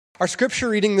Our scripture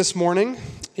reading this morning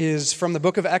is from the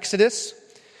book of Exodus,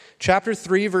 chapter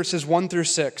 3, verses 1 through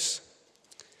 6.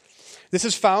 This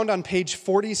is found on page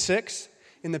 46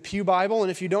 in the Pew Bible, and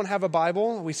if you don't have a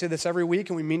Bible, we say this every week,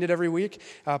 and we mean it every week,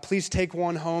 please take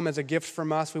one home as a gift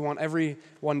from us. We want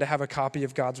everyone to have a copy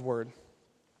of God's Word.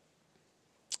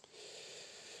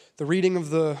 The reading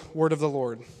of the Word of the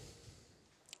Lord.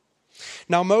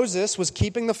 Now Moses was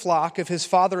keeping the flock of his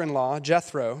father-in-law,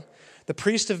 Jethro, the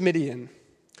priest of Midian.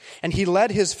 And he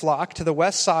led his flock to the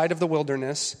west side of the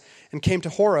wilderness and came to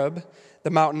Horeb,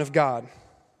 the mountain of God.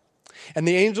 And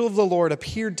the angel of the Lord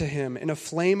appeared to him in a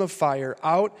flame of fire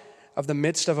out of the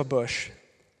midst of a bush.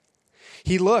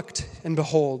 He looked, and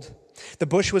behold, the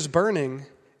bush was burning,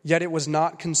 yet it was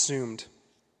not consumed.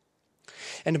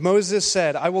 And Moses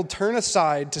said, I will turn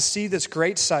aside to see this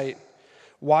great sight,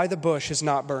 why the bush is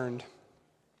not burned.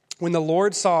 When the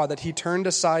Lord saw that he turned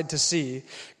aside to see,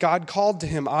 God called to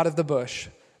him out of the bush,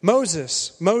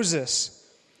 Moses, Moses.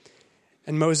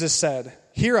 And Moses said,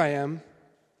 Here I am.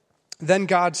 Then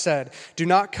God said, Do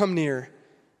not come near.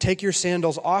 Take your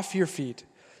sandals off your feet,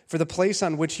 for the place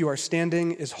on which you are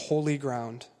standing is holy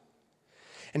ground.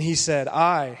 And he said,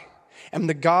 I am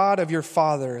the God of your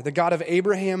father, the God of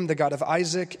Abraham, the God of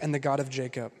Isaac, and the God of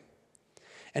Jacob.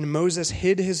 And Moses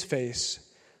hid his face,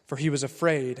 for he was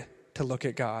afraid to look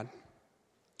at God.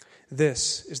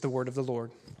 This is the word of the Lord.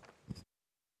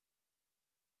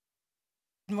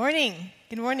 Good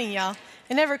morning, y'all.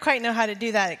 I never quite know how to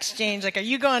do that exchange. Like, are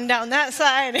you going down that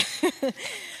side?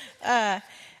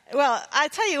 Well, I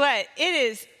tell you what,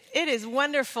 it is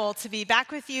wonderful to be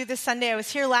back with you this Sunday. I was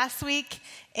here last week,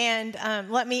 and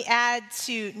let me add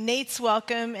to Nate's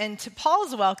welcome and to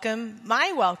Paul's welcome,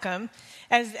 my welcome.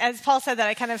 As Paul said that,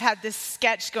 I kind of had this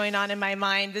sketch going on in my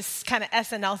mind, this kind of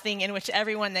SNL thing in which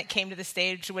everyone that came to the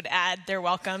stage would add their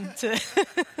welcome to.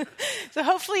 So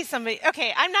hopefully somebody,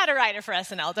 okay, I'm not a writer for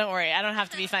SNL, don't worry, I don't have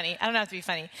to be funny.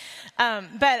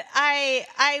 But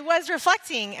I was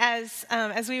reflecting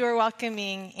as we were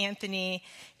welcoming Anthony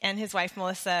and his wife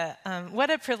Melissa, what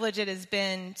a privilege it has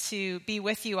been to be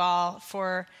with you all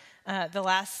for the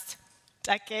last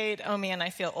decade. Oh man,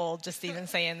 I feel old just even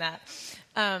saying that.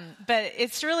 But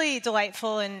it's really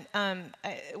delightful, and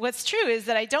what's true is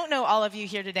that I don't know all of you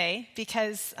here today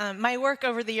because my work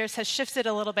over the years has shifted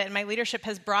a little bit and my leadership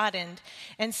has broadened.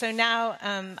 And so now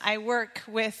I work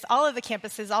with all of the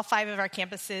campuses, all 5 of our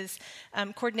campuses,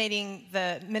 coordinating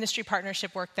the ministry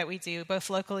partnership work that we do, both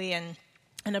locally and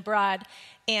abroad.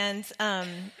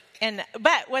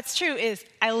 But what's true is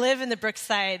I live in the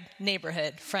Brookside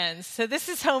neighborhood, friends. So this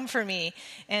is home for me,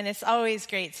 and it's always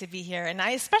great to be here. And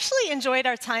I especially enjoyed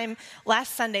our time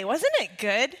last Sunday. Wasn't it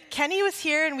good? Kenny was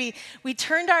here, and we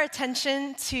turned our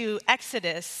attention to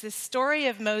Exodus, this story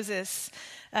of Moses,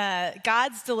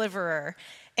 God's deliverer.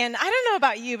 And I don't know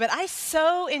about you, but I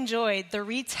so enjoyed the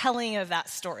retelling of that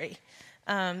story,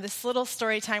 this little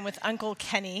story time with Uncle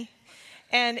Kenny.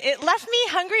 And it left me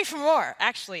hungry for more,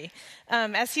 actually.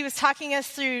 As he was talking us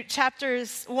through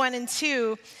chapters 1 and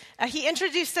 2, he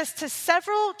introduced us to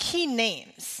several key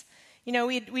names. You know,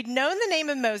 we'd known the name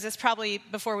of Moses probably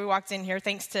before we walked in here,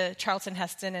 thanks to Charlton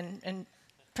Heston and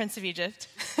Prince of Egypt.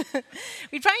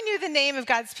 We probably knew the name of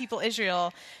God's people,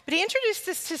 Israel, but he introduced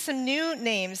us to some new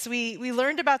names. We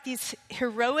learned about these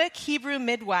heroic Hebrew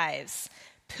midwives,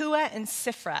 Puah and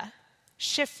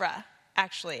Shifra.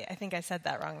 Actually, I think I said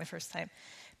that wrong the first time.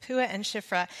 Puah and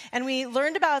Shifra. And we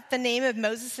learned about the name of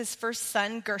Moses' first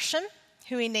son, Gershom,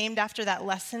 who he named after that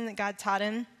lesson that God taught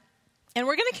him. And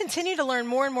we're going to continue to learn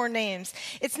more and more names.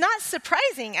 It's not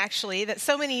surprising, actually, that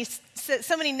so many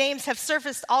names have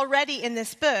surfaced already in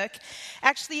this book.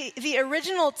 Actually, the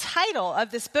original title of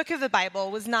this book of the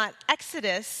Bible was not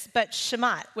Exodus, but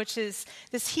Shemot, which is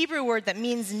this Hebrew word that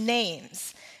means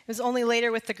names. It was only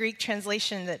later with the Greek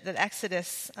translation that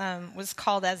Exodus was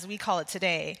called as we call it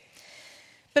today.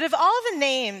 But of all the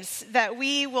names that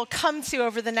we will come to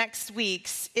over the next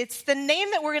weeks, it's the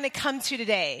name that we're going to come to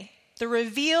today, the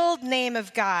revealed name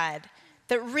of God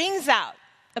that rings out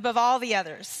above all the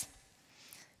others.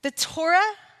 The Torah,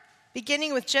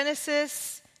 beginning with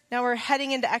Genesis, now we're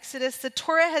heading into Exodus, the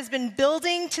Torah has been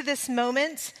building to this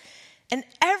moment. And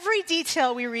every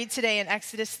detail we read today in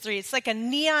Exodus 3, it's like a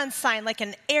neon sign, like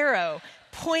an arrow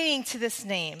pointing to this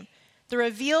name, the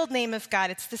revealed name of God.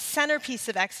 It's the centerpiece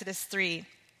of Exodus 3.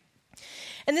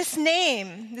 And this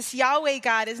name, this Yahweh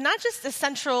God, is not just a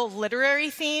central literary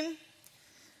theme.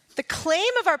 The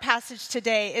claim of our passage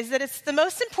today is that it's the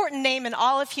most important name in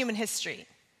all of human history.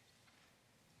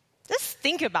 Just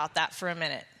think about that for a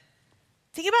minute.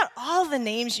 Think about all the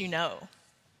names you know.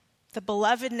 The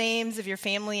beloved names of your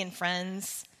family and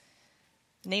friends,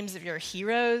 names of your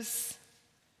heroes,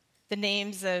 the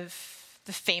names of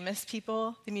the famous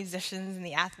people, the musicians and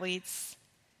the athletes,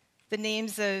 the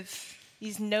names of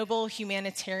these noble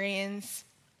humanitarians.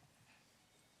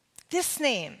 This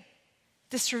name,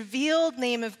 this revealed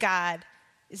name of God,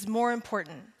 is more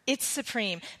important. It's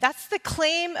supreme. That's the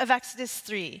claim of Exodus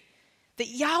 3, that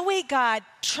Yahweh God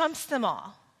trumps them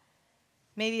all.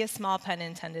 Maybe a small pun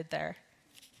intended there.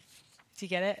 Do you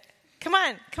get it? Come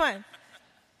on.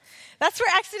 That's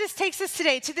where Exodus takes us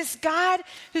today, to this God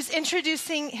who's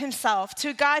introducing himself, to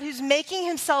a God who's making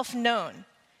himself known.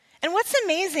 And what's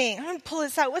amazing, I'm going to pull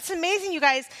this out. What's amazing, you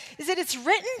guys, is that it's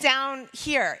written down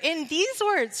here in these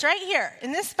words right here,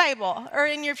 in this Bible, or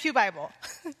in your pew Bible,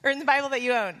 or in the Bible that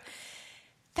you own.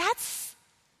 That's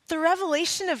the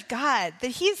revelation of God,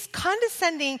 that he's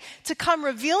condescending to come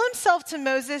reveal himself to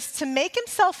Moses, to make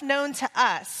himself known to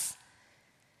us,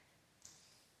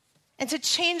 and to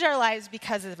change our lives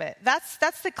because of it.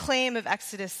 That's the claim of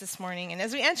Exodus this morning. And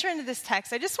as we enter into this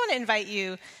text, I just want to invite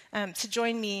you to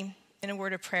join me in a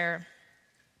word of prayer.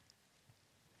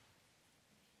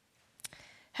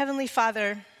 Heavenly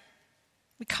Father,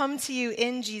 we come to you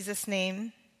in Jesus'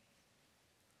 name.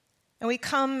 And we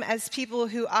come as people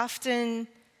who often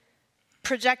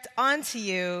project onto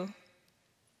you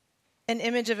an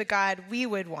image of a God we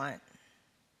would want.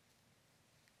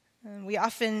 We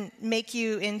often make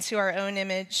you into our own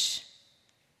image,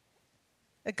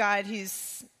 a God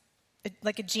who's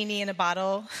like a genie in a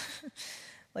bottle,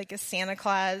 like a Santa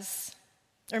Claus.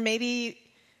 Or maybe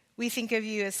we think of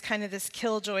you as kind of this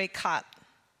killjoy cop,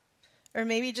 or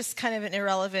maybe just kind of an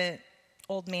irrelevant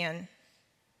old man.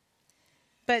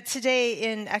 But today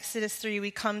in Exodus 3,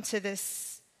 we come to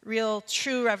this real,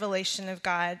 true revelation of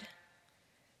God,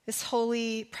 this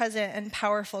holy, present, and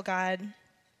powerful God.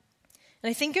 And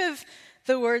I think of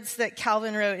the words that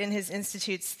Calvin wrote in his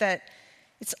Institutes, that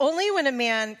it's only when a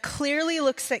man clearly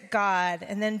looks at God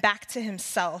and then back to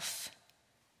himself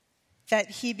that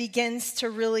he begins to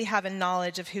really have a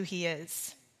knowledge of who he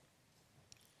is.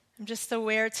 I'm just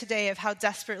aware today of how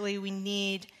desperately we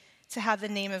need to have the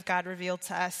name of God revealed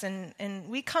to us. And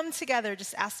we come together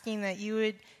just asking that you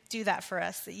would do that for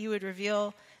us, that you would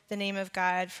reveal the name of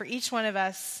God for each one of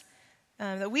us,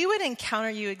 that we would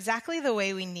encounter you exactly the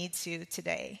way we need to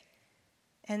today,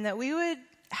 and that we would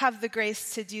have the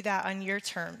grace to do that on your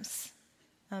terms,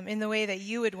 in the way that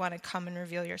you would want to come and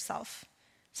reveal yourself.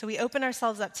 So we open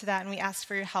ourselves up to that, and we ask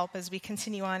for your help as we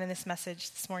continue on in this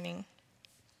message this morning.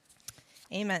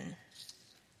 Amen.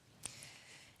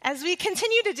 As we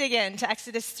continue to dig into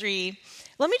Exodus 3,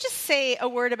 let me just say a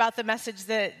word about the message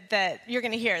that you're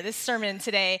going to hear, this sermon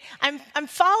today. I'm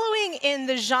following in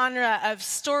the genre of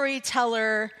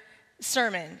storyteller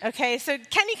sermon, okay? So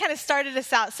Kenny kind of started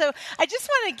us out. So I just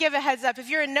want to give a heads up.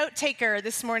 If you're a note taker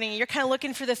this morning, you're kind of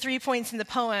looking for the 3 points in the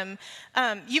poem,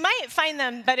 you might find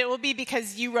them, but it will be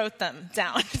because you wrote them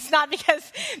down. It's not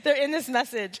because they're in this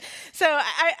message. So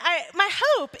my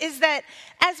hope is that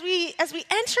as we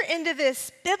enter into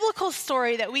this biblical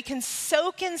story, that we can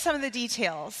soak in some of the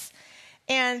details,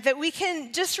 and that we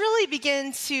can just really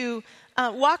begin to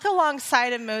walk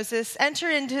alongside of Moses, enter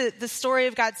into the story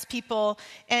of God's people,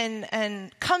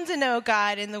 and come to know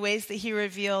God in the ways that he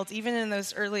revealed, even in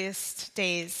those earliest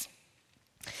days.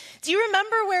 Do you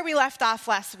remember where we left off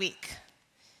last week?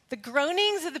 The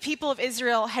groanings of the people of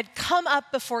Israel had come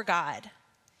up before God.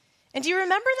 And do you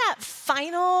remember that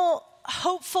final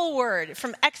hopeful word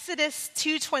from Exodus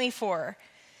 2:24?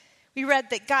 We read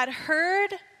that God heard,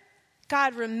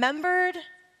 God remembered,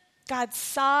 God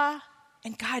saw,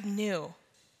 and God knew.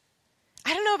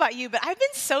 I don't know about you, but I've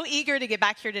been so eager to get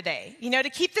back here today, to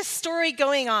keep this story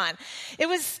going on. It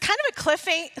was kind of a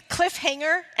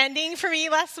cliffhanger ending for me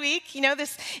last week.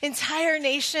 This entire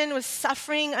nation was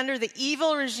suffering under the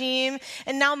evil regime,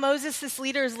 and now Moses, this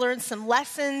leader, has learned some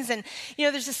lessons, and,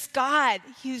 there's this God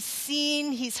who's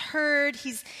seen, he's heard,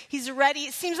 he's ready.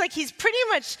 It seems like he's pretty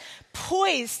much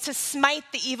poised to smite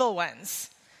the evil ones.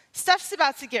 Stuff's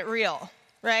about to get real,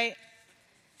 right?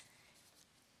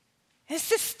 It's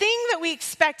this thing that we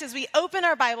expect as we open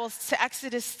our Bibles to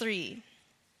Exodus 3.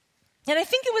 And I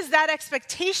think it was that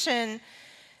expectation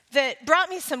that brought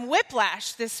me some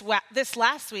whiplash this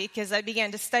last week as I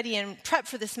began to study and prep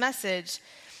for this message,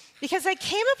 because I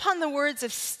came upon the words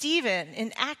of Stephen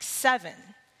in Acts 7.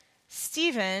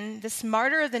 Stephen, this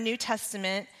martyr of the New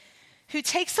Testament, who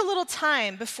takes a little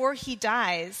time before he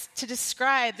dies to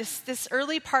describe this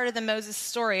early part of the Moses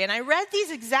story. And I read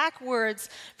these exact words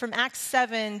from Acts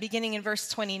 7, beginning in verse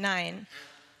 29.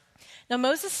 Now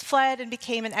Moses fled and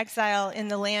became an exile in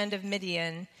the land of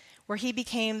Midian, where he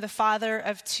became the father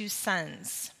of 2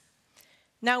 sons.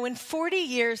 Now when 40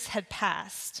 years had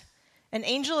passed, an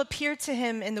angel appeared to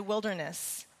him in the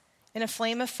wilderness in a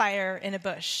flame of fire in a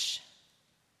bush.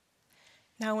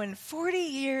 Now, when 40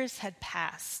 years had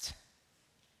passed,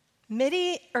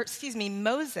 Moses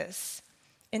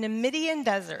in a Midian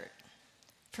desert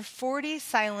for 40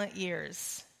 silent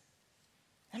years.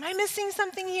 Am I missing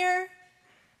something here?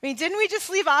 I mean, didn't we just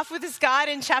leave off with this God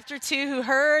in chapter 2 who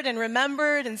heard and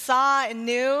remembered and saw and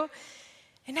knew?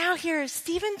 And now here,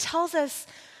 Stephen tells us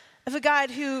of a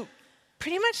God who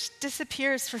pretty much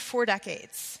disappears for 4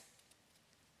 decades.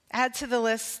 Add to the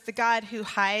list the God who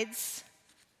hides.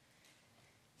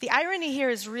 The irony here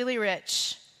is really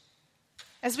rich.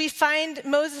 As we find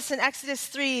Moses in Exodus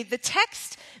 3, the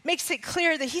text makes it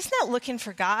clear that he's not looking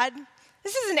for God.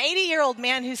 This is an 80-year-old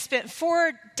man who spent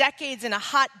 4 decades in a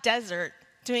hot desert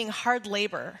doing hard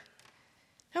labor.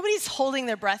 Nobody's holding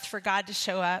their breath for God to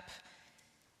show up.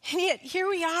 And yet, here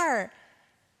we are,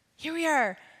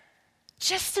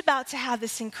 just about to have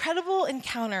this incredible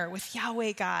encounter with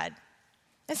Yahweh God.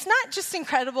 It's not just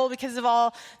incredible because of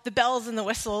all the bells and the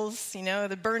whistles,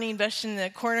 the burning bush in the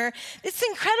corner. It's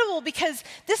incredible because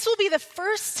this will be the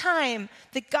first time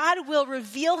that God will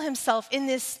reveal himself in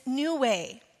this new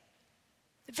way.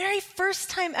 The very first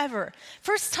time ever.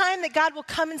 First time that God will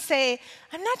come and say,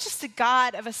 I'm not just a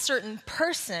God of a certain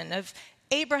person, of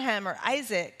Abraham or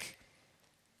Isaac.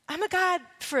 I'm a God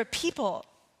for a people.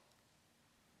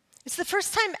 It's the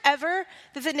first time ever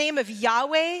that the name of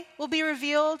Yahweh will be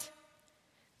revealed.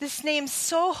 This name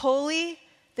so holy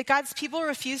that God's people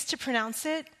refuse to pronounce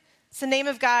it. It's the name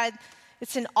of God.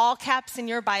 It's in all caps in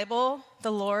your Bible,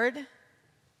 the Lord.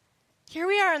 Here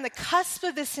we are on the cusp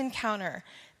of this encounter,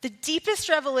 the deepest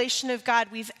revelation of God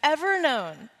we've ever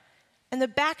known. And the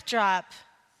backdrop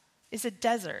is a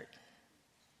desert.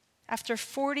 After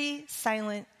 40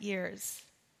 silent years.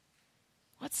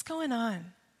 What's going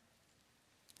on?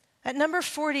 At number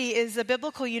 40 is a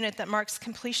biblical unit that marks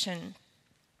completion.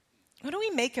 What do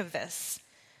we make of this?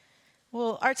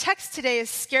 Well, our text today is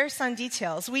scarce on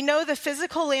details. We know the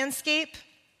physical landscape.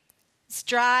 It's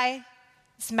dry,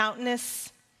 it's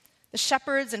mountainous. The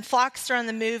shepherds and flocks are on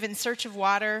the move in search of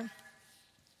water.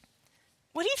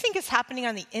 What do you think is happening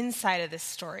on the inside of this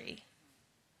story?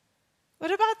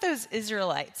 What about those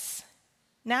Israelites?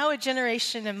 Now a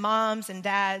generation of moms and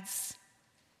dads,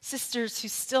 sisters who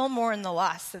still mourn the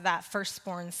loss of that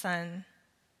firstborn son.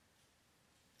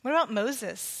 What about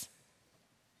Moses?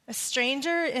 A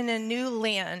stranger in a new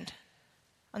land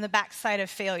on the backside of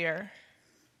failure.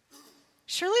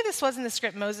 Surely this wasn't the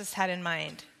script Moses had in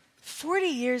mind. 40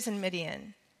 years in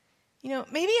Midian.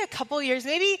 Maybe a couple years,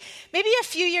 maybe a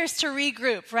few years to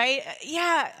regroup, right?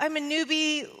 Yeah, I'm a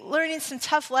newbie, learning some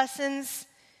tough lessons.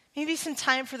 Maybe some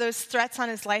time for those threats on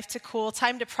his life to cool,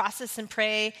 time to process and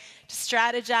pray, to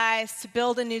strategize, to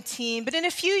build a new team. But in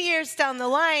a few years down the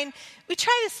line, we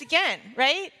try this again,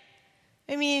 right?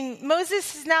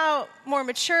 Moses is now more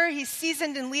mature. He's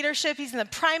seasoned in leadership. He's in the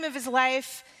prime of his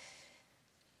life.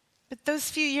 But those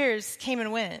few years came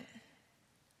and went.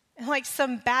 And like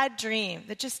some bad dream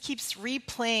that just keeps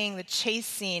replaying the chase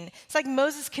scene. It's like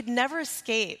Moses could never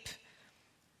escape.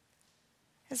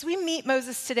 As we meet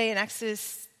Moses today in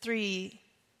Exodus 3,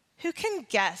 who can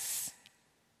guess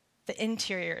the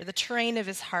interior, the terrain of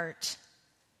his heart?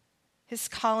 His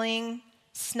calling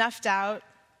snuffed out,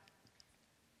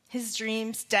 his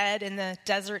dreams dead in the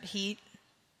desert heat.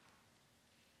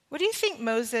 What do you think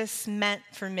Moses meant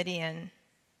for Midian?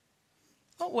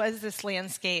 What was this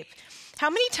landscape? How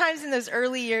many times in those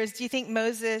early years do you think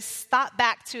Moses thought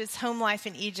back to his home life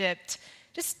in Egypt,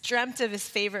 just dreamt of his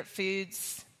favorite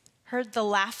foods, heard the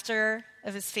laughter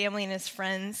of his family and his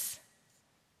friends?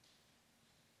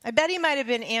 I bet he might have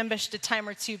been ambushed a time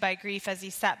or two by grief as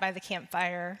he sat by the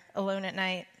campfire alone at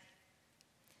night.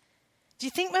 Do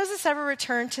you think Moses ever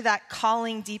returned to that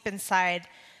calling deep inside,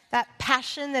 that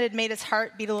passion that had made his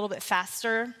heart beat a little bit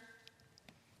faster?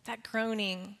 That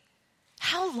groaning,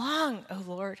 how long, O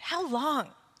Lord, how long?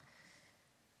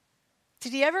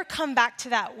 Did he ever come back to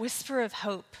that whisper of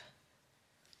hope?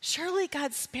 Surely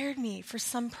God spared me for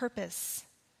some purpose.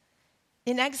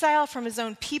 In exile from his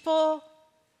own people,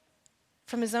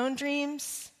 from his own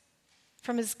dreams,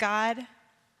 from his God.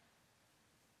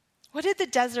 What did the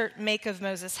desert make of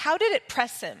Moses? How did it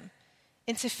press him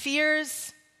into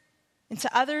fears, into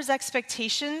others'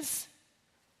 expectations,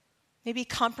 maybe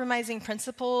compromising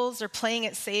principles or playing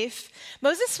it safe?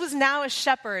 Moses was now a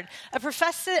shepherd, a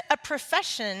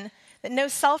profession that no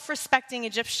self-respecting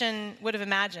Egyptian would have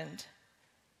imagined.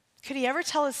 Could he ever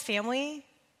tell his family?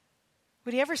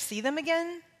 Would he ever see them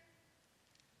again?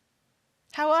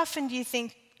 How often do you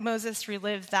think Moses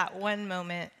relived that one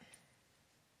moment?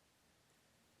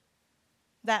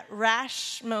 That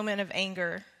rash moment of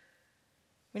anger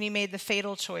when he made the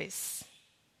fatal choice.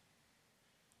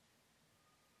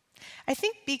 I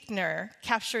think Buechner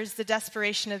captures the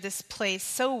desperation of this place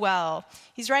so well.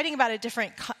 He's writing about a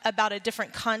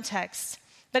different context.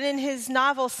 But in his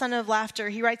novel, Son of Laughter,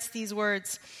 he writes these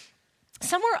words,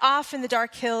 "Somewhere off in the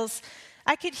dark hills,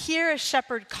 I could hear a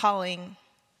shepherd calling.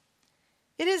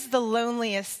 It is the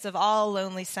loneliest of all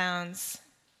lonely sounds.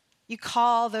 You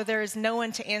call, though there is no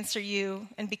one to answer you,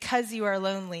 and because you are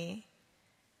lonely.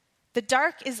 The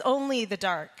dark is only the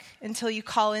dark until you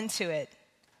call into it.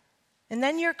 And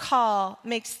then your call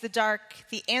makes the dark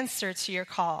the answer to your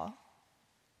call.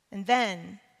 And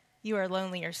then you are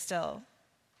lonelier still."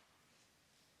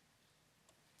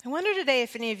 I wonder today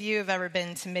if any of you have ever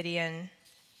been to Midian.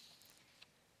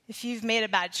 If you've made a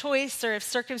bad choice or if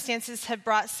circumstances have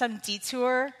brought some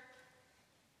detour.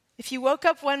 If you woke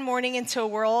up one morning into a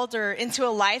world or into a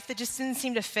life that just didn't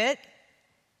seem to fit,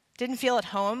 didn't feel at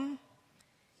home,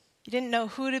 you didn't know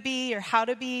who to be or how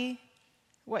to be,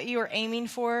 what you were aiming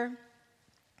for.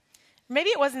 Maybe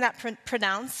it wasn't that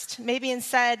pronounced. Maybe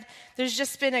instead there's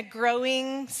just been a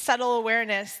growing, subtle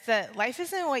awareness that life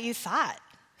isn't what you thought.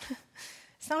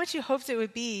 It's not what you hoped it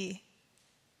would be.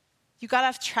 You got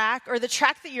off track, or the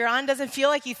track that you're on doesn't feel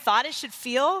like you thought it should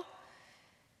feel.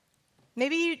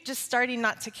 Maybe you're just starting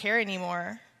not to care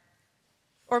anymore.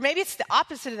 Or maybe it's the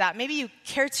opposite of that. Maybe you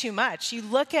care too much. You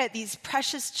look at these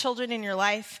precious children in your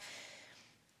life,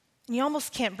 and you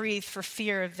almost can't breathe for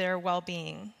fear of their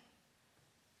well-being,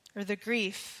 or the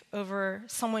grief over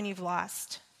someone you've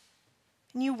lost.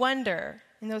 And you wonder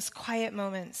in those quiet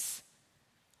moments,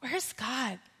 where's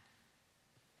God?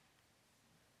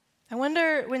 I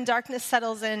wonder when darkness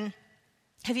settles in,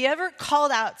 have you ever called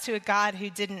out to a God who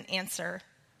didn't answer?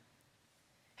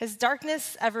 Has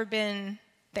darkness ever been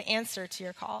the answer to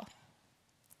your call?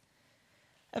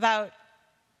 About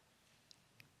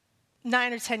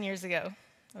 9 or 10 years ago,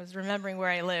 I was remembering where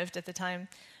I lived at the time.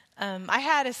 I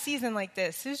had a season like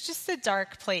this. It was just a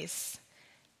dark place.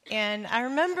 And I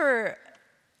remember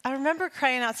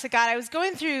crying out to God. I was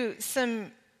going through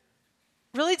some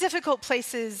really difficult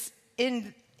places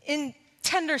in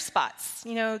tender spots,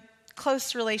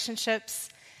 close relationships.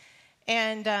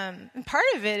 And part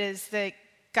of it is that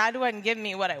God wasn't giving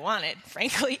me what I wanted,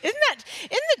 frankly. Isn't that,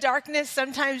 in the darkness,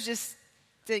 sometimes just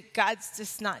that God's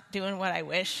just not doing what I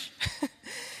wish?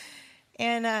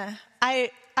 And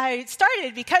I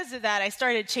started, because of that, I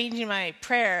started changing my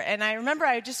prayer. And I remember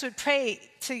I just would pray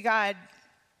to God,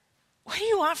 what do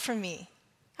you want from me?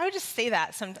 I would just say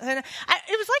that sometimes. And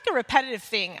it was like a repetitive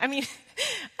thing. I mean,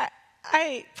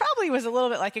 I probably was a little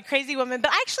bit like a crazy woman,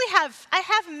 but I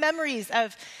have memories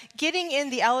of getting in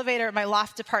the elevator at my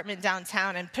loft apartment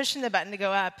downtown and pushing the button to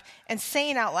go up and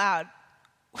saying out loud,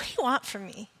 what do you want from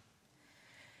me?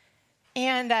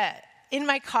 And in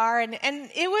my car, and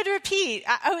it would repeat.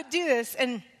 I would do this,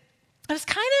 and I was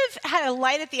kind of had a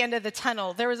light at the end of the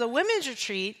tunnel. There was a women's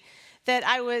retreat that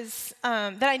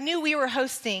I knew we were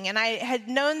hosting, and I had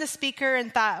known the speaker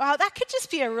and thought, wow, that could just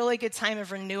be a really good time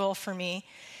of renewal for me.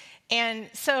 And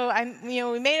so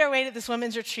we made our way to this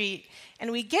women's retreat, and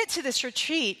we get to this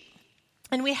retreat,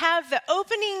 and we have the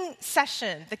opening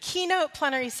session, the keynote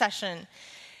plenary session.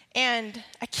 And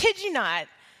I kid you not,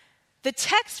 the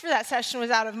text for that session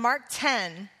was out of Mark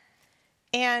 10,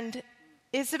 and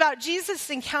it's about Jesus'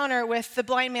 encounter with the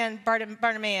blind man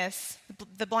Bartimaeus,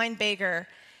 the blind beggar.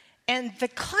 And the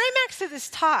climax of this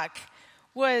talk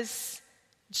was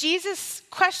Jesus'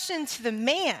 question to the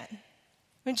man.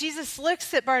 When Jesus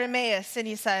looks at Bartimaeus and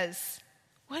he says,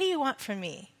 what do you want from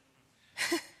me?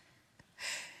 And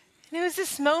it was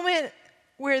this moment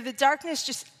where the darkness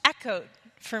just echoed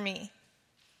for me.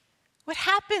 What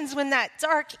happens when that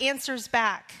dark answers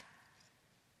back?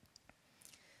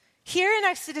 Here in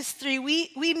Exodus 3,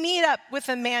 we meet up with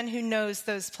a man who knows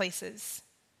those places.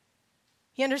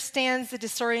 He understands the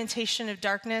disorientation of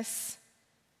darkness,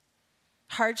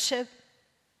 hardship,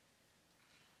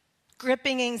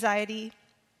 gripping anxiety.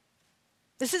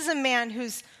 This is a man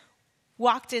who's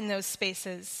walked in those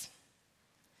spaces.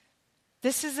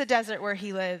 This is the desert where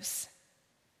he lives.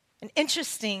 And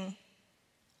interesting,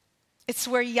 it's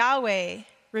where Yahweh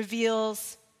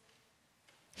reveals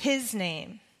his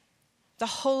name, the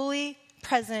holy,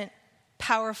 present,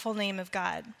 powerful name of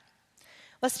God.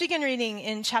 Let's begin reading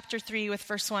in chapter 3 with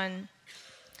verse 1.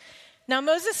 Now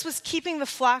Moses was keeping the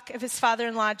flock of his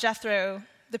father-in-law Jethro,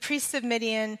 the priest of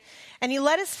Midian, and he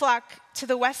led his flock to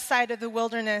the west side of the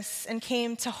wilderness and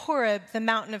came to Horeb, the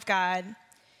mountain of God.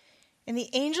 And the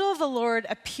angel of the Lord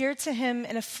appeared to him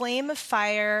in a flame of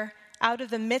fire out of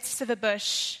the midst of a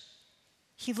bush.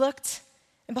 He looked,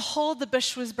 and behold, the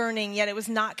bush was burning, yet it was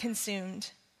not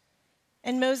consumed.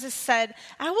 And Moses said,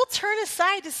 I will turn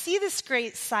aside to see this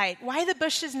great sight, why the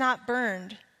bush is not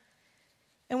burned.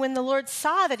 And when the Lord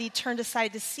saw that he turned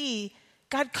aside to see,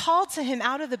 God called to him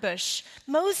out of the bush,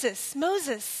 "Moses,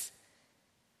 Moses."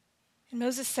 And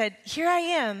Moses said, "Here I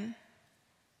am."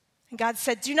 And God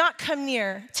said, "Do not come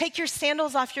near. Take your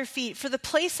sandals off your feet, for the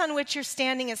place on which you're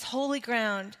standing is holy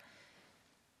ground."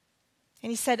 And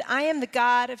he said, "I am the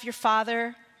God of your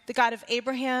father, the God of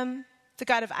Abraham, the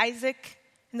God of Isaac,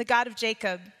 and the God of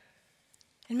Jacob."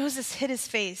 And Moses hid his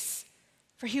face,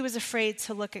 for he was afraid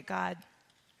to look at God.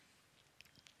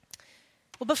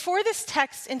 Well, before this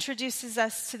text introduces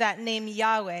us to that name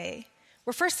Yahweh,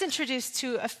 we're first introduced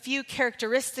to a few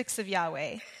characteristics of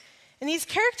Yahweh. And these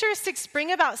characteristics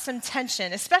bring about some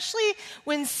tension, especially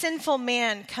when sinful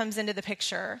man comes into the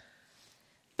picture.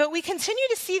 But we continue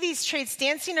to see these traits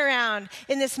dancing around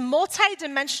in this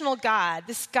multi-dimensional God,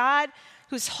 this God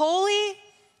who's holy,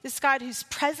 this God who's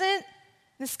present,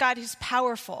 this God who's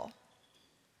powerful.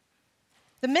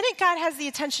 The minute God has the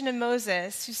attention of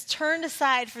Moses, who's turned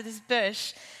aside for this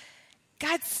bush,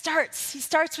 God starts. He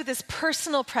starts with his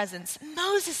personal presence.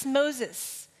 "Moses,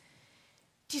 Moses."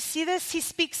 Do you see this? He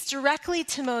speaks directly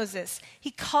to Moses. He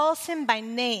calls him by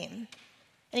name,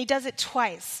 and he does it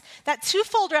twice. That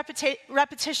twofold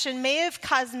repetition may have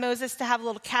caused Moses to have a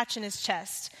little catch in his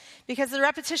chest, because the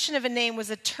repetition of a name was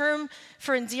a term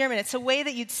for endearment. It's a way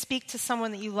that you'd speak to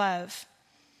someone that you love.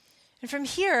 And from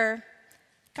here,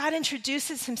 God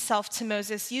introduces himself to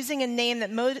Moses using a name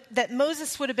that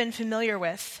Moses would have been familiar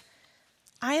with.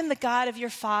 "I am the God of your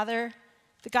father,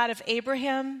 the God of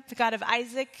Abraham, the God of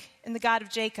Isaac, and the God of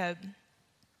Jacob."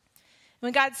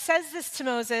 When God says this to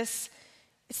Moses,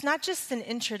 it's not just an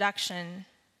introduction,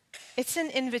 it's an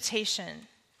invitation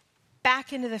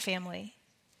back into the family.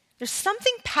 There's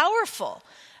something powerful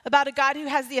about a God who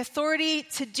has the authority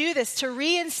to do this, to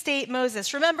reinstate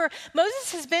Moses. Remember,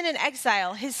 Moses has been in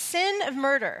exile, his sin of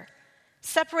murder,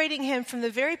 separating him from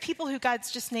the very people who God's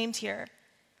just named here.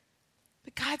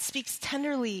 But God speaks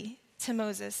tenderly to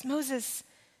Moses. "Moses,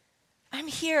 I'm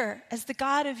here as the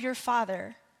God of your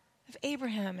father, of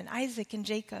Abraham and Isaac and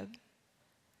Jacob."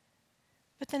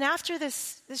 But then after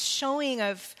this showing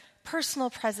of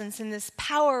personal presence and this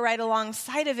power right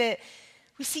alongside of it,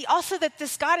 we see also that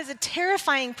this God is a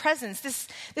terrifying presence,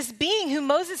 this being who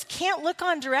Moses can't look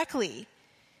on directly.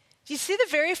 Do you see the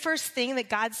very first thing that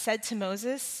God said to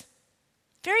Moses?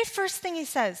 Very first thing he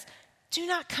says, "Do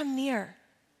not come near.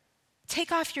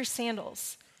 Take off your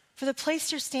sandals, for the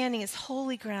place you're standing is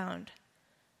holy ground."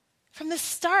 From the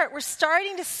start, we're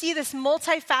starting to see this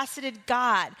multifaceted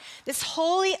God, this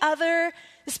holy other,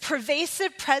 this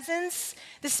pervasive presence,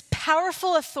 this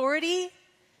powerful authority.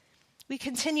 We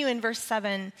continue in verse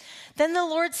 7. "Then the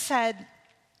Lord said,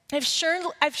 I've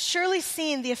surely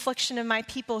seen the affliction of my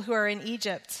people who are in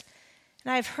Egypt,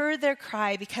 and I have heard their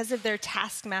cry because of their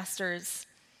taskmasters.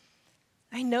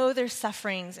 I know their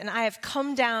sufferings, and I have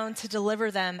come down to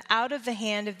deliver them out of the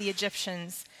hand of the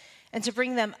Egyptians, and to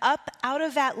bring them up out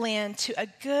of that land to a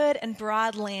good and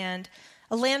broad land,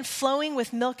 a land flowing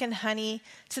with milk and honey,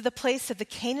 to the place of the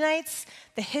Canaanites,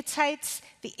 the Hittites,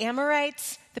 the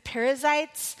Amorites, the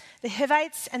Perizzites, the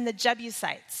Hivites, and the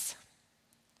Jebusites."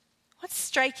 What's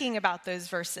striking about those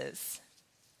verses?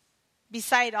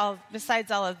 Besides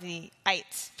all of the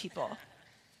ites people.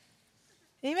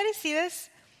 Anybody see this?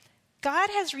 God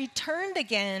has returned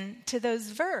again to those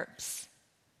verbs.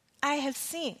 I have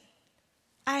seen.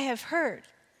 I have heard.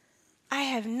 I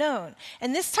have known.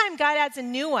 And this time God adds a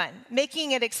new one,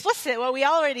 making it explicit what we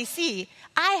already see.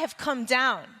 I have come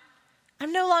down.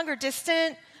 I'm no longer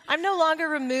distant. I'm no longer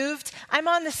removed. I'm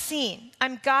on the scene.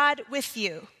 I'm God with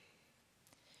you.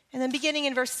 And then beginning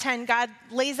in verse 10, God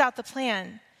lays out the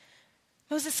plan.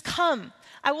 "Moses, come.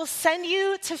 I will send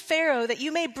you to Pharaoh that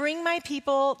you may bring my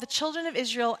people, the children of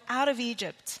Israel, out of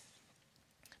Egypt."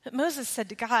 But Moses said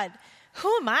to God,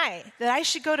 "Who am I that I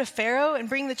should go to Pharaoh and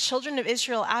bring the children of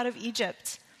Israel out of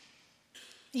Egypt?"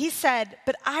 He said,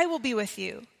 "But I will be with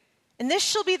you, and this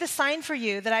shall be the sign for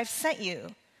you that I've sent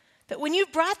you, that when you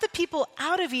brought the people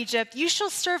out of Egypt, you shall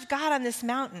serve God on this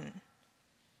mountain."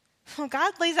 Well,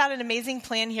 God lays out an amazing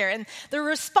plan here, and the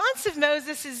response of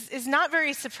Moses is not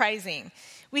very surprising.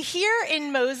 We hear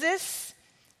in Moses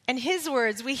and his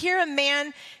words, we hear a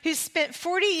man who spent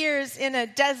 40 years in a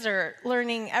desert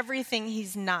learning everything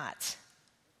he's not.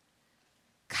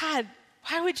 "God,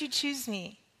 why would you choose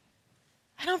me?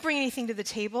 I don't bring anything to the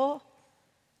table.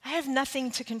 I have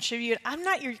nothing to contribute. I'm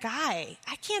not your guy.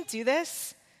 I can't do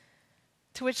this."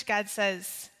 To which God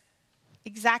says,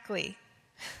 "Exactly."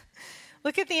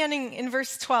 Look at the ending in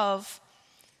verse 12.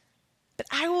 "But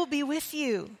I will be with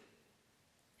you,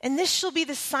 and this shall be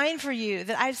the sign for you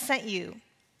that I've sent you.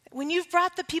 When you've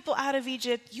brought the people out of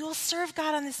Egypt, you will serve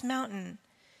God on this mountain."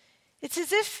 It's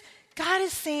as if God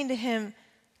is saying to him,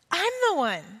 I'm the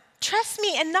one. Trust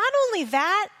me. And not only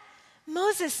that,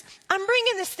 Moses, I'm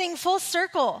bringing this thing full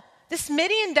circle. This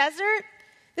Midian desert,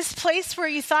 this place where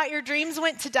you thought your dreams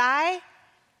went to die,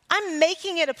 I'm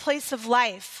making it a place of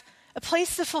life, a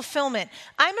place of fulfillment.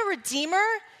 I'm a redeemer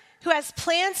who has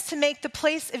plans to make the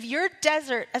place of your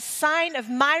desert a sign of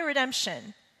my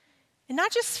redemption. And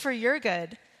not just for your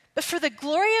good, but for the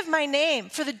glory of my name,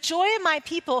 for the joy of my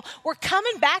people. We're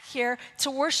coming back here to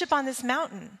worship on this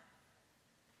mountain.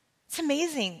 It's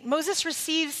amazing. Moses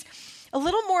receives a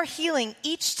little more healing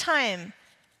each time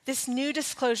this new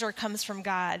disclosure comes from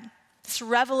God, this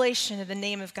revelation of the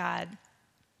name of God.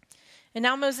 And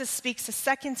now Moses speaks a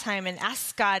second time and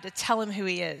asks God to tell him who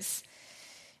he is.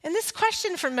 And this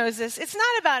question for Moses, it's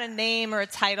not about a name or a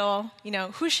title.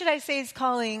 Who should I say is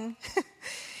calling?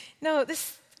 No,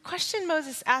 this question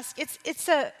Moses asks, it's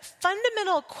a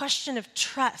fundamental question of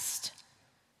trust.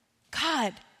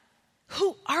 God,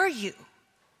 who are you?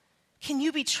 Can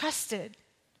you be trusted?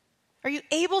 Are you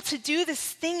able to do this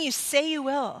thing you say you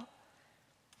will?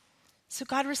 So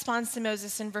God responds to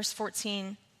Moses in verse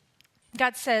 14.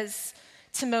 God says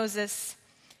to Moses,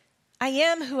 I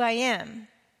am who I am.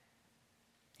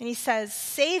 And he says,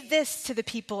 say this to the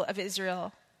people of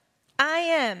Israel, I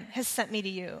am has sent me to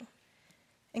you.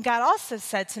 And God also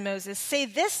said to Moses, say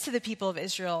this to the people of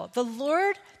Israel, the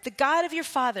Lord, the God of your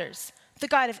fathers, the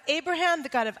God of Abraham, the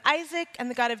God of Isaac, and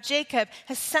the God of Jacob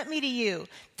has sent me to you.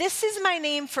 This is my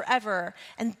name forever,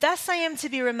 and thus I am to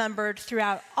be remembered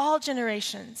throughout all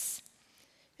generations.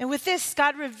 And with this,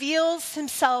 God reveals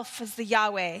himself as the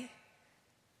Yahweh.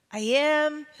 I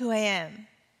am who I am.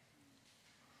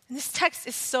 And this text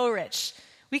is so rich.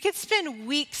 We could spend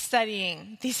weeks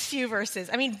studying these few verses.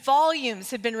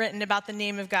 Volumes have been written about the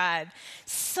name of God.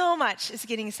 So much is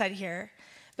getting said here.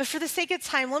 But for the sake of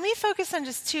time, let me focus on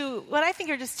just two, what I think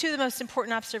are just two of the most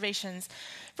important observations.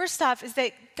 First off is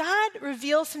that God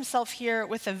reveals himself here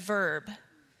with a verb.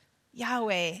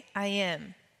 Yahweh, I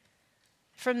am.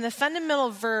 From the fundamental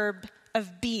verb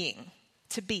of being,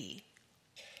 to be.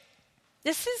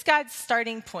 This is God's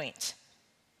starting point.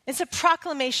 It's a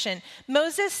proclamation.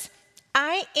 Moses,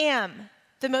 I am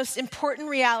the most important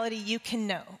reality you can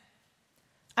know.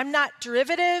 I'm not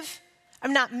derivative.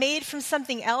 I'm not made from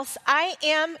something else. I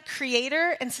am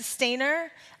creator and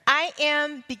sustainer. I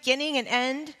am beginning and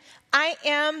end. I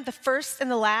am the first and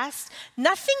the last.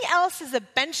 Nothing else is a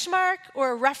benchmark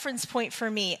or a reference point for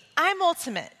me. I'm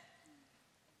ultimate.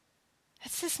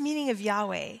 That's this meaning of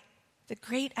Yahweh, the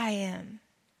great I am.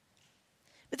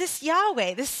 But this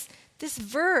Yahweh, this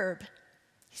verb,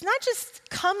 he's not just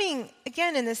coming,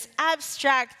 again, in this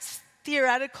abstract,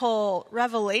 theoretical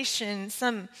revelation,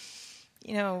 some,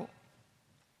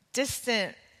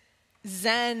 distant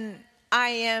Zen I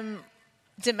am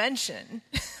dimension.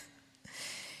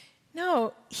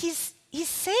 No, he's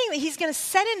saying that he's going to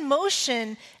set in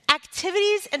motion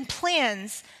activities and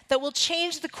plans that will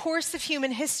change the course of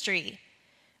human history.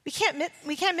 We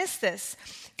can't miss this.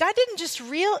 God didn't just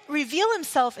reveal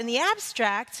himself in the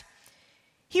abstract.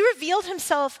 He revealed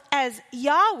himself as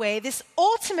Yahweh, this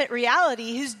ultimate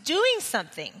reality who's doing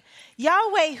something.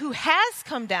 Yahweh who has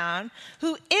come down,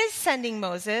 who is sending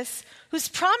Moses, who's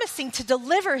promising to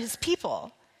deliver his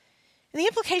people. And the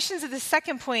implications of this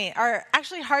second point are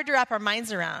actually hard to wrap our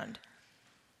minds around.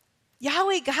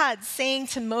 Yahweh God saying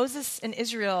to Moses and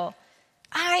Israel,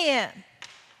 I am,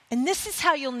 and this is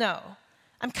how you'll know.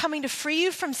 I'm coming to free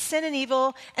you from sin and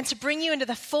evil and to bring you into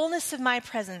the fullness of my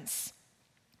presence.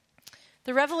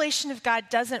 The revelation of God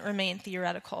doesn't remain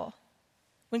theoretical.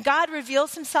 When God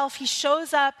reveals himself, he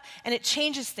shows up and it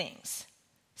changes things.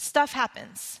 Stuff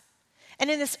happens. And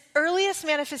in this earliest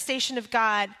manifestation of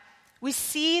God, we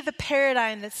see the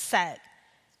paradigm that's set.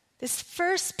 This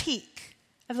first peak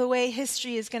of the way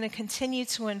history is going to continue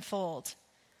to unfold.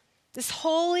 This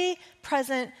holy,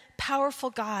 present,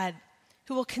 powerful God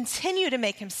who will continue to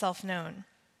make himself known.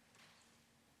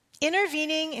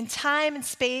 Intervening in time and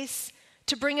space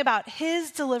to bring about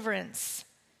his deliverance,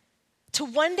 to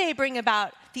one day bring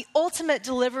about the ultimate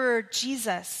deliverer,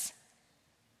 Jesus.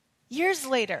 Years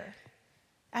later,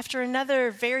 after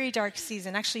another very dark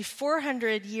season, actually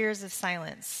 400 years of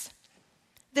silence,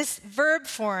 this verb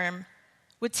form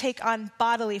would take on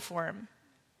bodily form,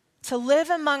 to live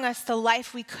among us the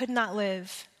life we could not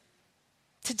live,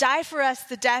 to die for us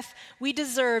the death we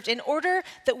deserved in order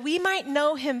that we might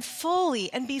know him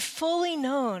fully and be fully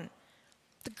known.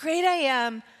 The great I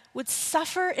am would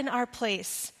suffer in our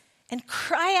place and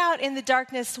cry out in the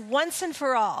darkness once and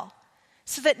for all,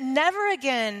 so that never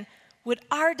again would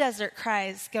our desert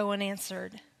cries go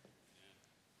unanswered.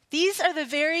 These are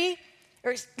let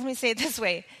me say it this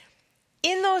way.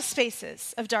 In those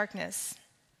spaces of darkness,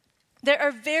 there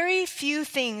are very few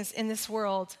things in this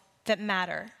world that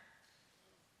matter.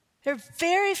 There are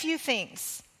very few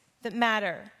things that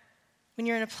matter when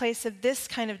you're in a place of this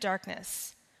kind of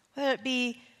darkness, whether it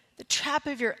be the trap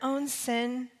of your own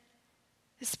sin,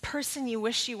 this person you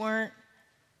wish you weren't,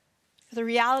 or the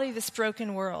reality of this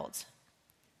broken world.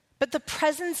 But the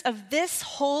presence of this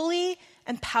holy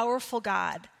and powerful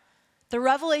God, the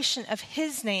revelation of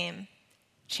his name,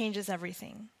 changes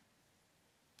everything.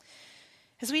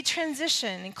 As we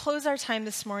transition and close our time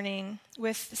this morning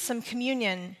with some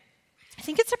communion, I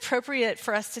think it's appropriate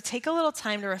for us to take a little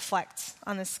time to reflect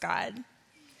on this God.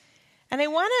 And I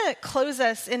want to close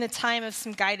us in a time of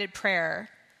some guided prayer.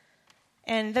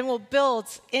 And then we'll build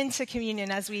into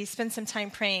communion as we spend some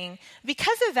time praying.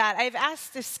 Because of that, I've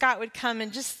asked if Scott would come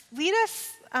and just lead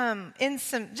us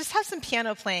just have some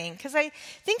piano playing. Because I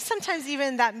think sometimes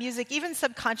even that music, even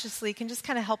subconsciously, can just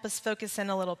kind of help us focus in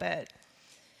a little bit.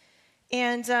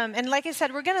 And like I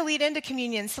said, we're going to lead into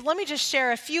communion. So let me just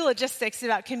share a few logistics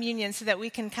about communion so that we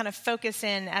can kind of focus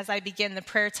in as I begin the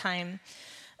prayer time.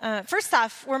 First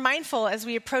off, we're mindful as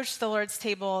we approach the Lord's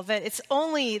table that it's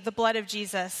only the blood of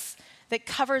Jesus that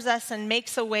covers us and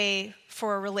makes a way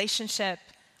for a relationship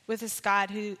with this God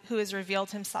who has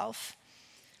revealed himself.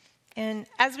 And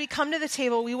as we come to the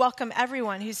table, we welcome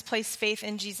everyone who's placed faith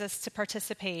in Jesus to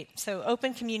participate. So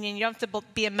open communion, you don't have to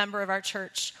be a member of our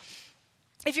church.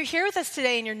 If you're here with us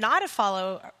today and you're not a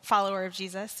follower of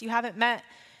Jesus, you haven't met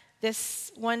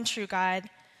this one true God,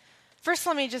 first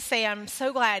let me just say I'm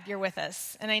so glad you're with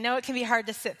us. And I know it can be hard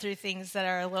to sit through things that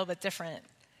are a little bit different.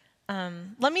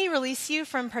 Let me release you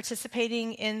from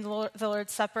participating in the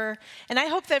Lord's Supper. And I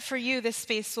hope that for you, this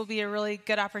space will be a really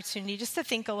good opportunity just to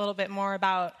think a little bit more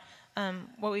about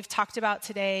what we've talked about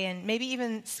today and maybe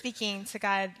even speaking to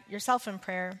God yourself in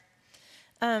prayer.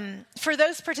 For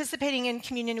those participating in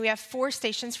communion, we have 4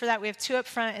 stations for that. We have 2 up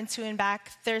front and 2 in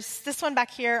back. There's this one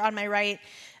back here on my right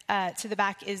to the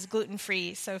back is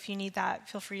gluten-free. So if you need that,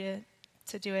 feel free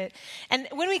to do it. And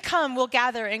when we come, we'll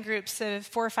gather in groups of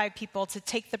 4 or 5 people to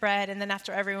take the bread. And then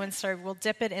after everyone's served, we'll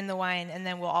dip it in the wine and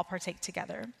then we'll all partake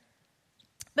together.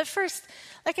 But first,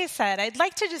 like I said, I'd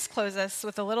like to just close us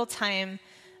with a little time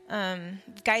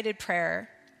guided prayer.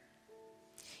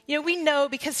 You know, we know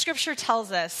because Scripture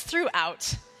tells us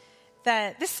throughout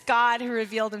that this God who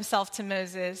revealed himself to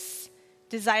Moses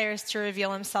desires to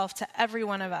reveal himself to every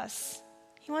one of us.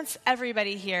 He wants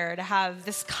everybody here to have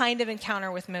this kind of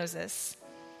encounter with Moses.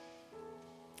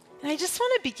 And I just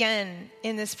want to begin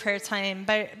in this prayer time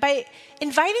by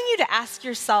inviting you to ask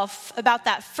yourself about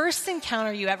that first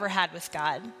encounter you ever had with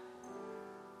God.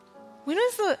 When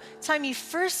was the time you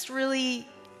first really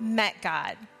met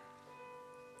God?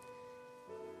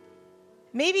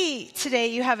 Maybe today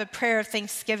you have a prayer of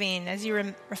thanksgiving as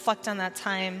you reflect on that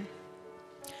time.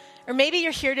 Or maybe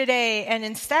you're here today and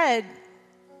instead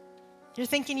you're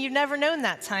thinking you've never known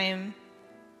that time.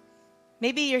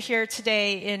 Maybe you're here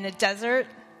today in a desert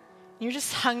and you're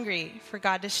just hungry for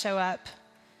God to show up.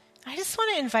 I just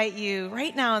want to invite you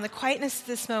right now in the quietness of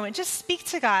this moment, just speak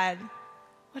to God,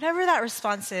 whatever that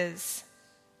response is.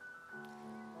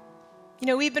 You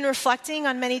know, we've been reflecting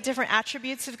on many different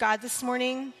attributes of God this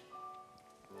morning.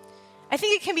 I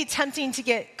think it can be tempting to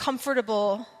get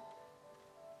comfortable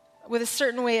with a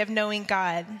certain way of knowing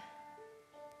God.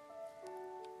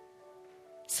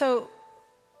 So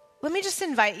let me just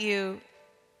invite you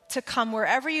to come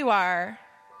wherever you are,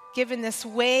 given this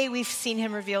way we've seen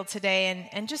him revealed today,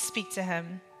 and just speak to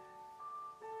him.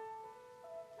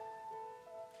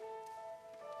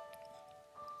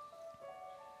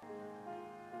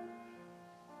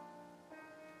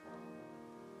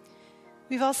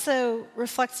 We've also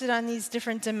reflected on these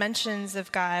different dimensions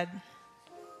of God.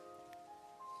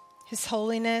 His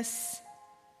holiness,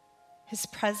 his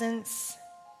presence,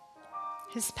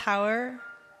 his power.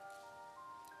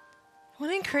 I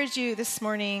want to encourage you this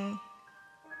morning.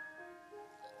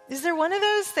 Is there one of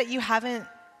those that you haven't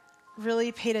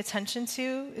really paid attention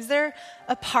to? Is there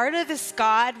a part of this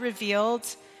God revealed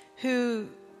who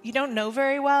you don't know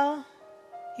very well?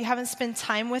 You haven't spent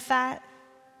time with that?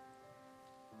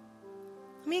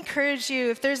 Let me encourage you,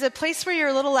 if there's a place where you're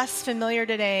a little less familiar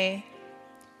today,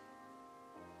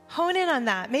 hone in on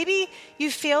that. Maybe you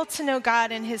failed to know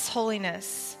God in his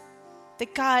holiness,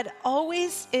 that God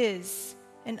always is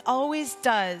and always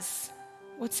does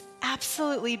what's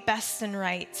absolutely best and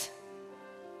right.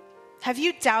 Have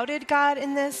you doubted God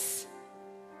in this?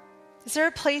 Is there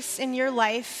a place in your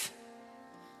life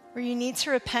where you need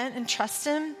to repent and trust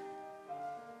him?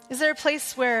 Is there a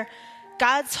place where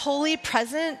God's holy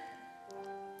present,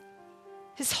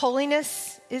 his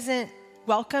holiness isn't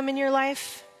welcome in your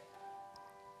life?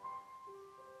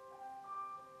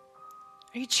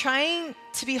 Are you trying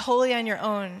to be holy on your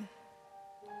own?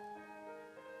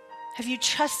 Have you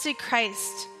trusted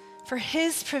Christ for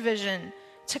his provision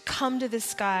to come to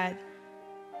this God?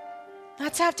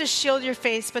 Not to have to shield your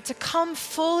face, but to come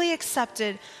fully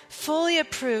accepted, fully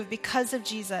approved because of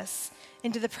Jesus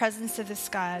into the presence of this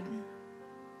God.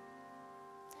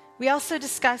 We also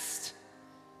discussed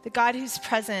the God who's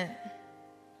present.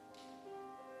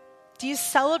 Do you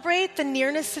celebrate the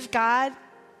nearness of God,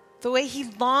 the way he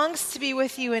longs to be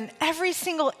with you in every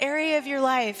single area of your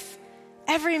life,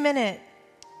 every minute?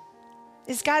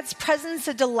 Is God's presence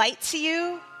a delight to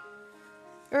you?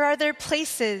 Or are there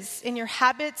places in your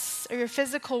habits or your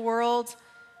physical world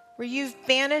where you've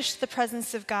banished the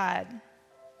presence of God?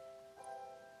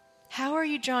 How are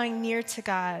you drawing near to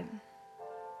God?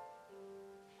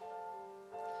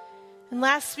 And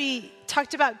last, we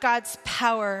talked about God's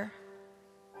power,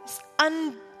 His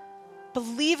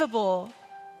unbelievable,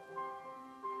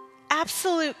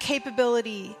 absolute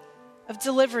capability of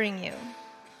delivering you.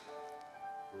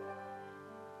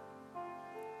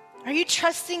 Are you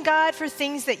trusting God for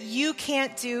things that you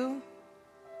can't do?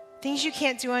 Things you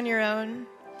can't do on your own?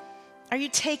 Are you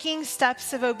taking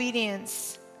steps of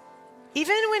obedience?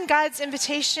 Even when God's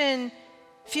invitation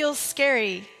feels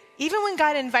scary, even when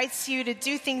God invites you to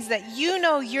do things that you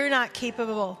know you're not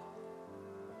capable.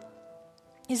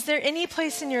 Is there any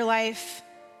place in your life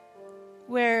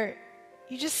where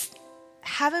you just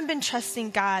haven't been trusting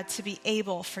God to be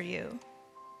able for you?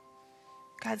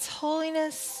 God's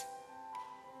holiness,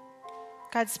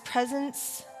 God's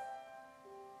presence,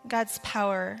 God's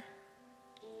power.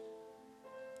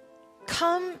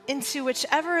 Come into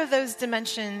whichever of those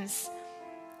dimensions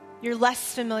you're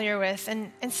less familiar with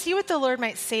and see what the Lord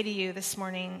might say to you this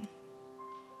morning.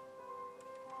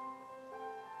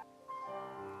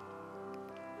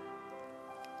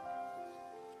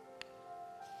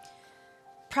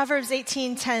 Proverbs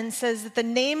 18:10 says that the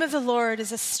name of the Lord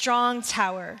is a strong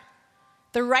tower.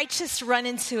 The righteous run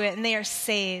into it and they are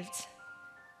saved.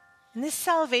 And this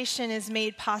salvation is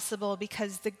made possible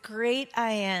because the great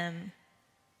I am,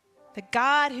 the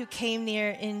God who came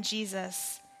near in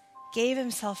Jesus, gave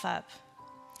himself up.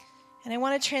 And I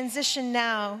want to transition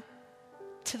now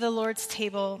to the Lord's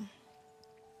table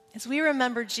as we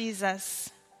remember Jesus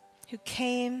who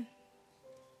came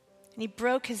and he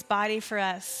broke his body for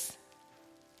us.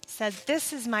 He said,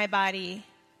 "This is my body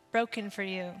broken for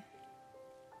you."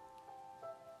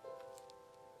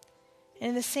 And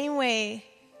in the same way,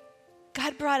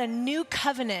 God brought a new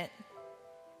covenant,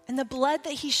 and the blood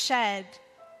that he shed,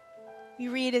 we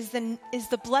read, is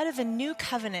the blood of a new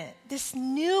covenant, this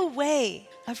new way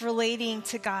of relating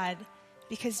to God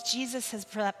because Jesus has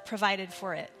provided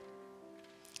for it.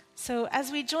 So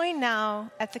as we join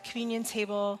now at the communion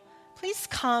table, please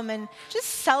come and just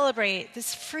celebrate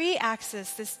this free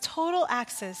access, this total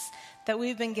access that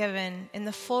we've been given in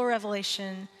the full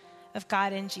revelation of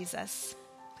God in Jesus.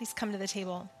 Please come to the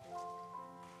table.